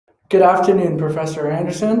Good afternoon, Professor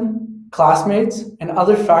Anderson, classmates, and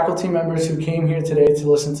other faculty members who came here today to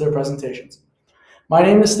listen to the presentations. My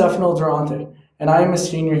name is Stefano Durante, and I am a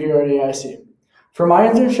senior here at AIC. For my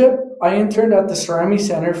internship, I interned at the Cerami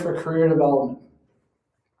Center for Career Development.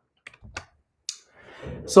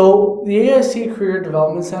 So the AIC Career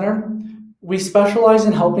Development Center, we specialize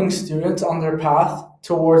in helping students on their path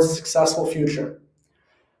towards a successful future.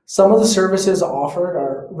 Some of the services offered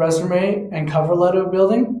are resume and cover letter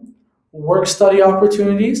building, work study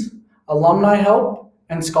opportunities, alumni help,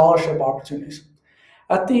 and scholarship opportunities.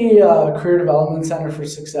 At the Career Development Center for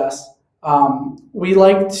Success, we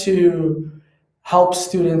like to help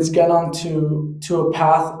students get onto a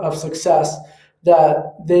path of success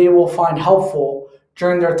that they will find helpful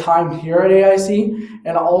during their time here at AIC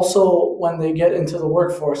and also when they get into the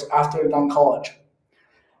workforce after they're done college.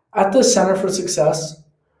 At the Center for Success,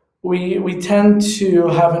 we tend to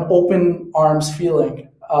have an open arms feeling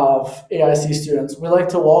of AIC students. We like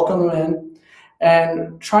to welcome them in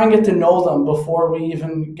and try and get to know them before we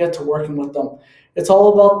even get to working with them. It's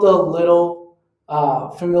all about the little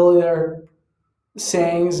familiar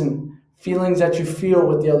sayings and feelings that you feel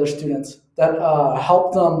with the other students that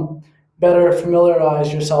help them better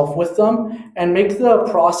familiarize yourself with them and make the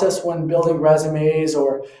process when building resumes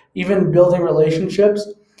or even building relationships.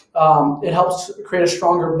 It helps create a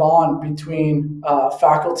stronger bond between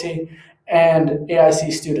faculty and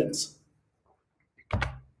AIC students.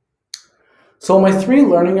 So my 3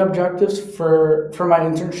 learning objectives for my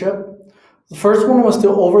internship, the first one was to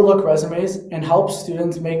overlook resumes and help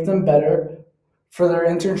students make them better for their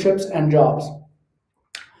internships and jobs.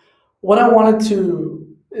 What I wanted to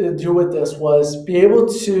do with this was be able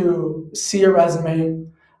to see a resume,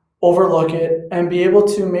 overlook it, and be able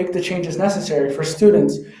to make the changes necessary for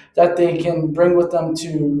students that they can bring with them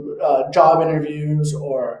to job interviews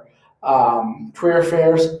or career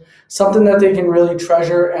fairs, something that they can really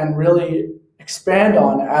treasure and really expand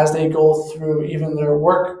on as they go through even their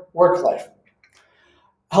work life.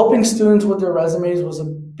 Helping students with their resumes was a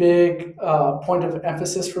big point of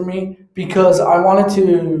emphasis for me because I wanted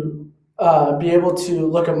to be able to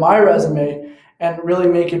look at my resume and really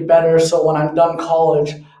make it better so when I'm done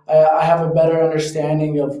college, I have a better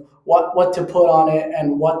understanding of what to put on it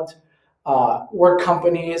and what work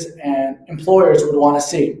companies and employers would want to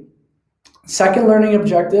see. Second learning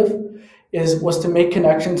objective was to make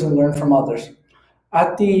connections and learn from others.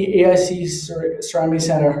 At the AIC Cerami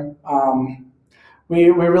Center, we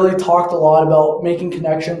really talked a lot about making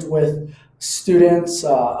connections with students,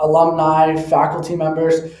 alumni, faculty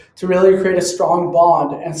members to really create a strong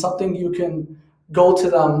bond and something you can go to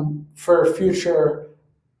them for future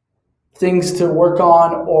things to work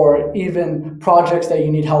on or even projects that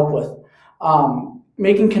you need help with.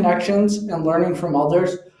 Making connections and learning from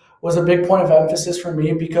others was a big point of emphasis for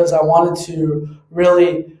me because I wanted to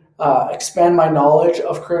really expand my knowledge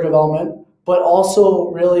of career development, but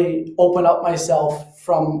also really open up myself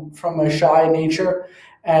from a shy nature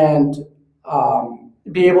and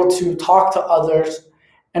be able to talk to others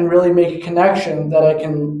and really make a connection that I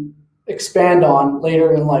can expand on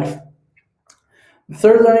later in life. The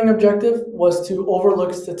third learning objective was to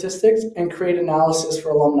overlook statistics and create analysis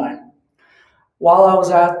for alumni. While I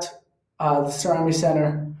was at the Cerami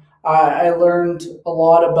Center, I learned a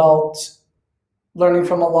lot about learning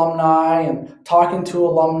from alumni and talking to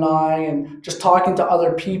alumni and just talking to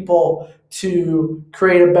other people to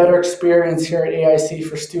create a better experience here at AIC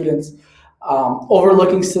for students.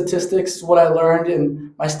 Overlooking statistics is what I learned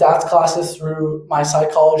in my stats classes through my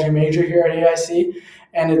psychology major here at AIC,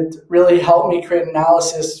 and it really helped me create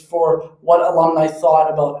analysis for what alumni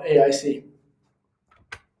thought about AIC.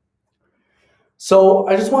 So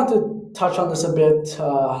I just want to touch on this a bit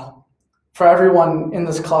for everyone in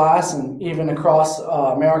this class and even across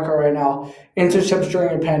America right now. Internships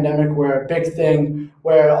during a pandemic were a big thing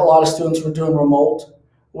where a lot of students were doing remote,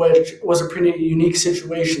 which was a pretty unique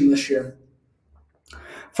situation this year.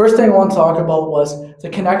 First thing I want to talk about was the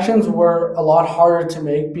connections were a lot harder to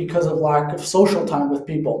make because of lack of social time with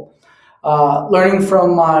people. Learning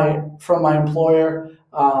from my employer,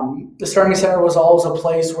 the Cerami Center was always a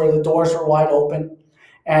place where the doors were wide open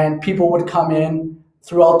and people would come in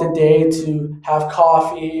throughout the day to have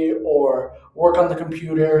coffee or work on the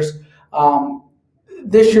computers.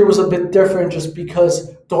 This year was a bit different just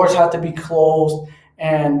because doors had to be closed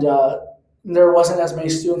and there wasn't as many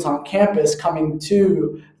students on campus coming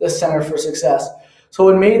to the Center for Success. So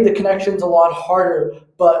it made the connections a lot harder,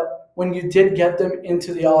 but when you did get them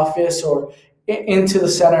into the office or into the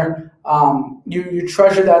center, you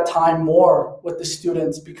treasure that time more with the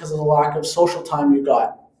students because of the lack of social time you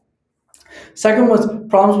got. Second was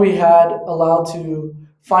problems we had allowed to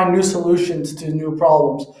find new solutions to new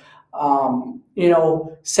problems.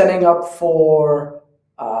 Setting up for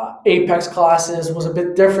Apex classes was a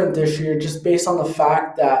bit different this year, just based on the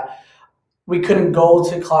fact that we couldn't go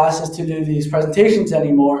to classes to do these presentations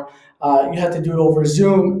anymore. You had to do it over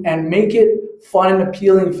Zoom and make it fun and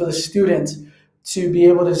appealing for the students to be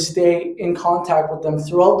able to stay in contact with them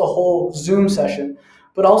throughout the whole Zoom session,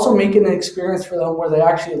 but also make it an experience for them where they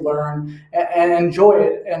actually learn and enjoy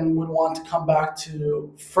it and would want to come back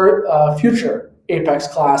to future Apex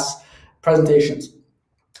class presentations.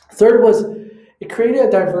 Third was it created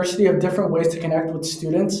a diversity of different ways to connect with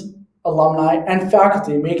students, alumni, and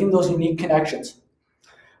faculty, making those unique connections.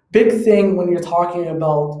 Big thing when you're talking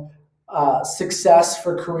about success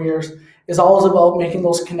for careers is always about making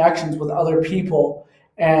those connections with other people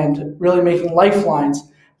and really making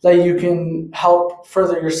lifelines that you can help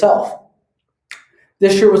further yourself.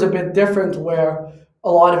 This year was a bit different where a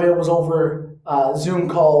lot of it was over Zoom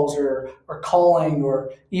calls or calling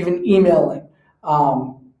or even emailing.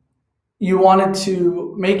 You wanted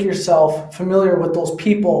to make yourself familiar with those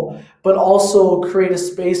people, but also create a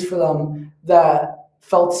space for them that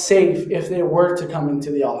felt safe if they were to come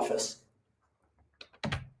into the office.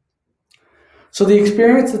 So the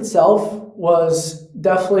experience itself was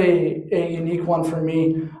definitely a unique one for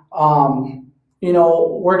me.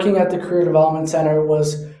 Working at the Career Development Center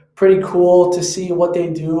was pretty cool to see what they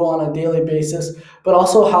do on a daily basis, but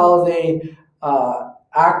also how they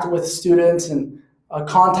act with students and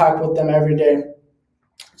contact with them every day.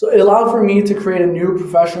 So it allowed for me to create a new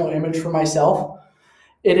professional image for myself.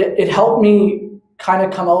 It helped me kind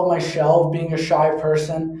of come out of my shell of being a shy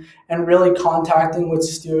person and really contacting with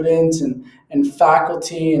students and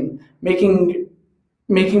faculty and making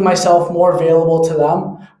myself more available to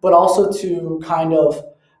them, but also to kind of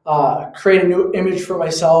create a new image for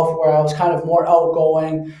myself where I was kind of more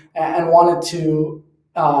outgoing and wanted to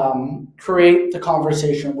create the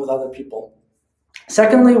conversation with other people.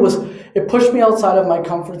 Secondly, it pushed me outside of my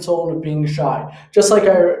comfort zone of being shy. Just like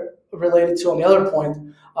I related to on the other point,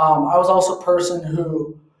 I was also a person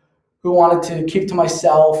who wanted to keep to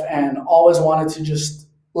myself and always wanted to just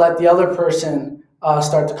let the other person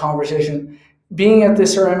start the conversation. Being at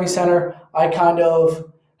this RME Center, I kind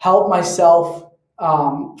of helped myself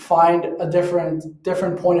find a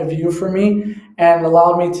different point of view for me and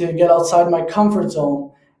allowed me to get outside my comfort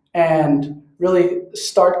zone and really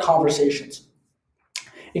start conversations.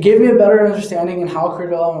 It gave me a better understanding in how career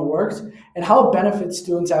development works and how it benefits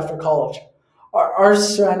students after college. Our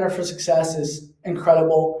Center for Success is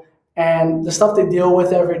incredible, and the stuff they deal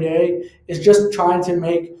with every day is just trying to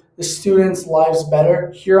make the students' lives better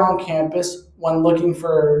here on campus when looking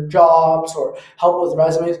for jobs or help with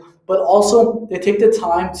resumes, but also they take the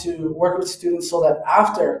time to work with students so that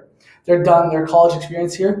after they're done their college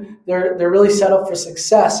experience here, they're really set up for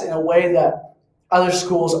success in a way that other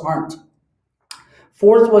schools aren't.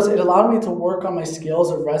 Fourth was it allowed me to work on my skills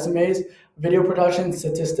of resumes, video production, and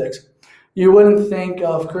statistics. You wouldn't think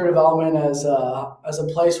of career development as a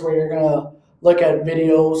place where you're going to look at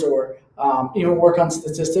videos or even work on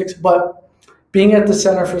statistics, but being at the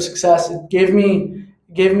Center for Success, it gave me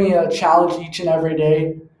a challenge each and every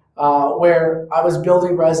day where I was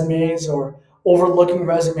building resumes or overlooking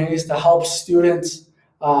resumes to help students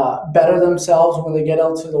better themselves when they get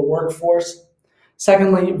out to the workforce.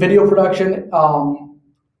 Secondly, video production.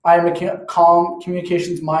 I am a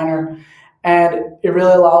communications minor, and it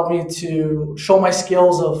really allowed me to show my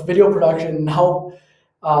skills of video production and help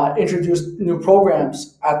introduce new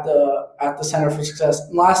programs at the Center for Success.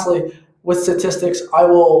 And lastly, with statistics, I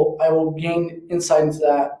will gain insight into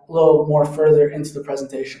that a little more further into the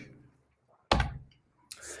presentation.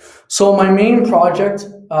 So my main project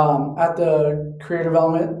at the Career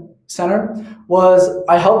Development Center was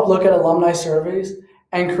I helped look at alumni surveys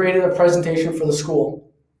and created a presentation for the school.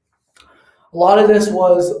 A lot of this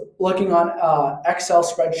was looking on Excel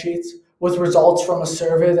spreadsheets with results from a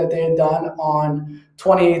survey that they had done on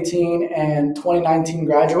 2018 and 2019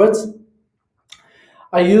 graduates.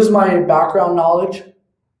 I used my background knowledge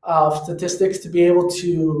of statistics to be able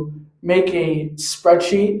to make a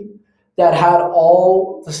spreadsheet that had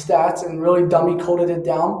all the stats and really dummy coded it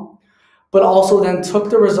down, but also then took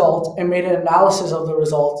the results and made an analysis of the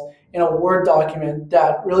results in a Word document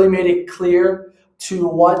that really made it clear to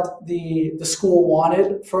what the school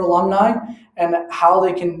wanted for alumni and how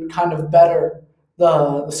they can kind of better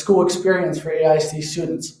the school experience for AIST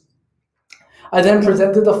students. I then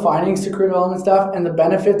presented the findings to career development staff and the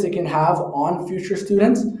benefits it can have on future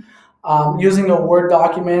students, using a Word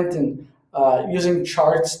document and using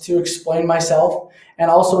charts to explain myself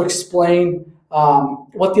and also explain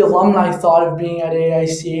what the alumni thought of being at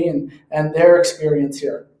AIC and their experience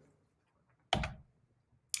here.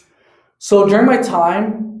 So during my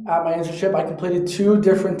time at my internship, I completed 2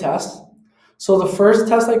 different tests. So the first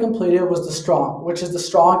test I completed was the STRONG, which is the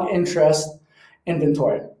Strong Interest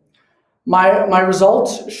Inventory. My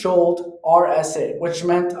results showed RSA, which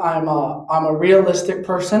meant I'm a realistic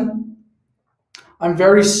person. I'm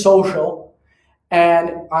very social,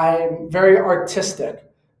 and I'm very artistic,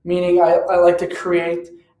 meaning I like to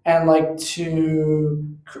create and like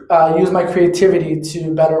to use my creativity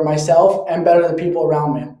to better myself and better the people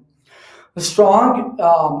around me. The STRONG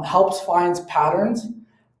helps find patterns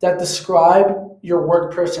that describe your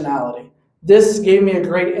work personality. This gave me a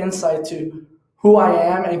great insight to who I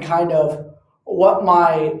am and kind of what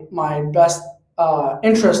my best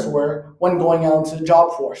interests were when going out into the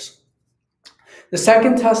job force. The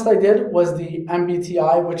second test I did was the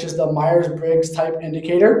MBTI, which is the Myers-Briggs Type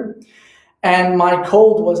Indicator, and my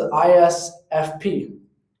code was ISFP,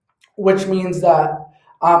 which means that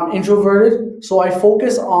I'm introverted, so I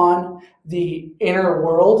focus on the inner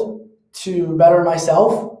world to better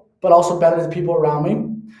myself, but also better the people around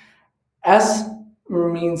me. S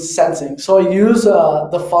means sensing, so I use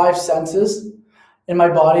the 5 senses in my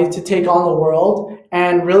body to take on the world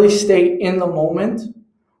and really stay in the moment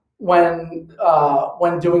when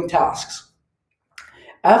doing tasks.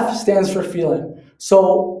 F stands for feeling.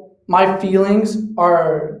 So my feelings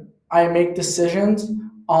are, I make decisions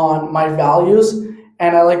on my values,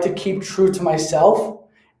 and I like to keep true to myself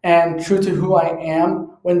and true to who I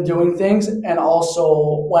am when doing things and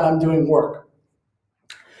also when I'm doing work.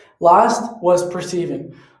 Last was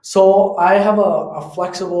perceiving. So I have a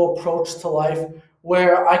flexible approach to life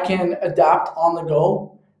where I can adapt on the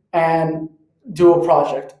go and do a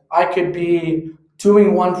project. I could be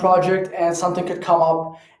doing one project and something could come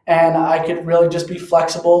up, and I could really just be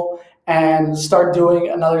flexible and start doing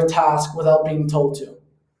another task without being told to.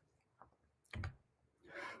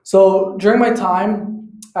 So during my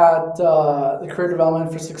time at the Career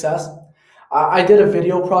Development for Success, I did a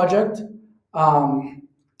video project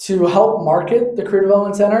to help market the Career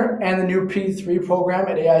Development Center and the new P3 program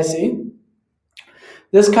at AIC.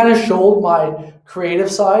 This kind of showed my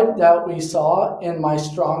creative side that we saw in my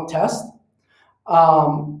STRONG test.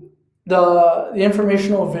 The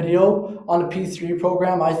informational video on the P3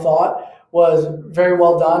 program, I thought, was very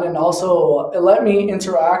well done, and also it let me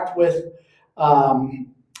interact with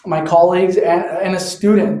my colleagues and a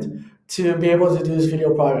student to be able to do this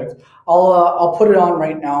video project. I'll put it on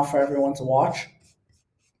right now for everyone to watch.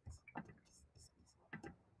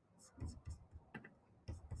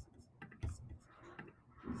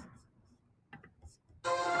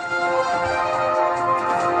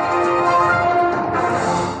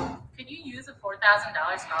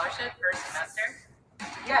 $4,000 scholarship per semester?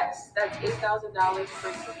 Yes, that's $8,000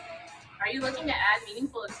 per semester. Are you looking to add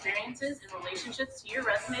meaningful experiences and relationships to your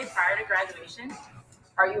resume prior to graduation?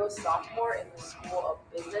 Are you a sophomore in the School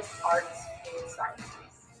of Business, Arts, and Sciences?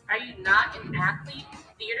 Are you not an athlete,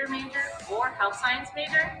 theater major, or health science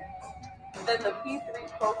major? Then the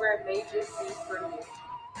P3 program may just be for you.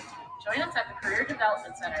 Join us at the Career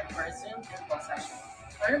Development Center for a Zoom info session.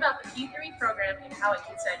 Learn about the P3 program and how it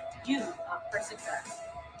can set you up for success.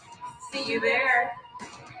 See you there.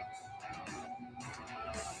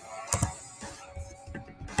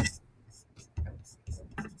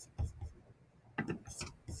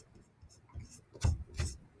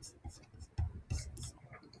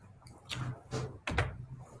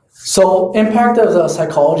 So impact of the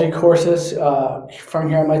psychology courses from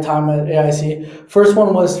here at my time at AIC. First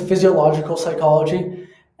one was physiological psychology,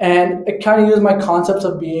 and it kind of used my concepts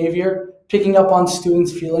of behavior, picking up on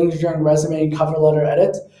students' feelings during resume and cover letter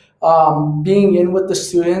edits. Being in with the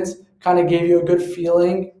students kind of gave you a good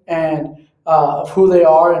feeling and of who they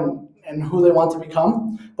are and who they want to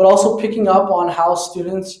become, but also picking up on how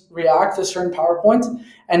students react to certain PowerPoints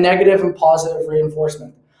and negative and positive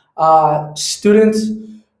reinforcement. Students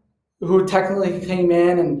who technically came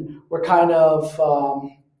in and were kind of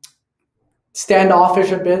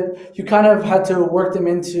standoffish a bit, you kind of had to work them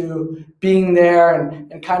into being there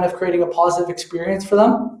and kind of creating a positive experience for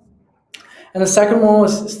them. And the second one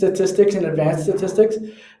was statistics and advanced statistics.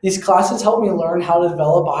 These classes helped me learn how to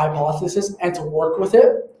develop a hypothesis and to work with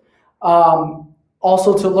it.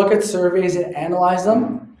 Also to look at surveys and analyze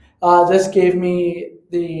them. This gave me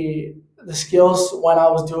the skills when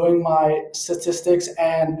I was doing my statistics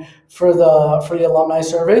and for the alumni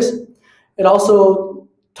surveys. It also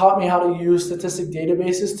taught me how to use statistic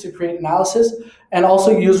databases to create analysis and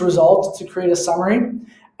also use results to create a summary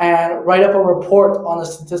and write up a report on the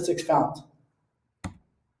statistics found.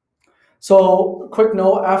 So, quick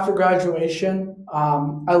note, after graduation,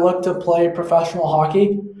 I look to play professional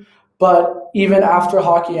hockey, but even after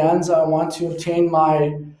hockey ends, I want to obtain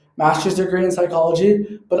my master's degree in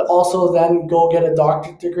psychology, but also then go get a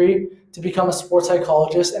doctorate degree to become a sports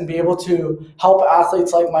psychologist and be able to help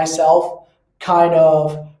athletes like myself kind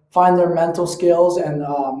of find their mental skills and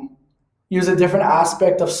use a different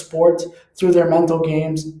aspect of sport through their mental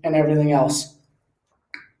games and everything else.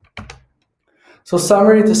 So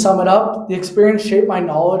summary, to sum it up, the experience shaped my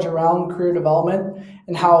knowledge around career development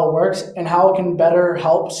and how it works and how it can better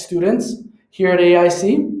help students here at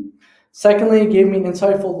AIC. Secondly, it gave me an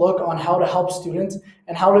insightful look on how to help students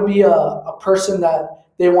and how to be a person that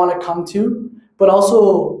they want to come to, but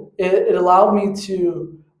also it allowed me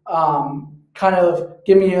to kind of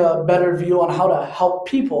give me a better view on how to help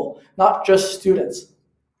people, not just students.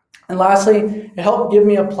 And lastly, it helped give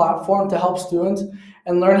me a platform to help students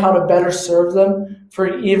and learn how to better serve them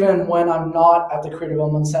for even when I'm not at the Career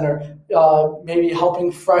Development Center, maybe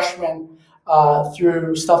helping freshmen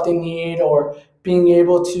through stuff they need, or being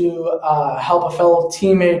able to help a fellow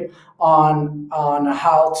teammate on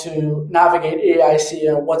how to navigate AIC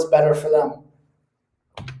and what's better for them.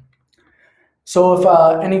 So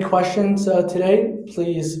if any questions today,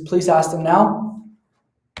 please ask them now.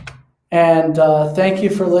 And thank you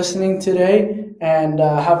for listening today, and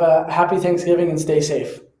have a happy Thanksgiving and stay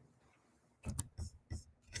safe.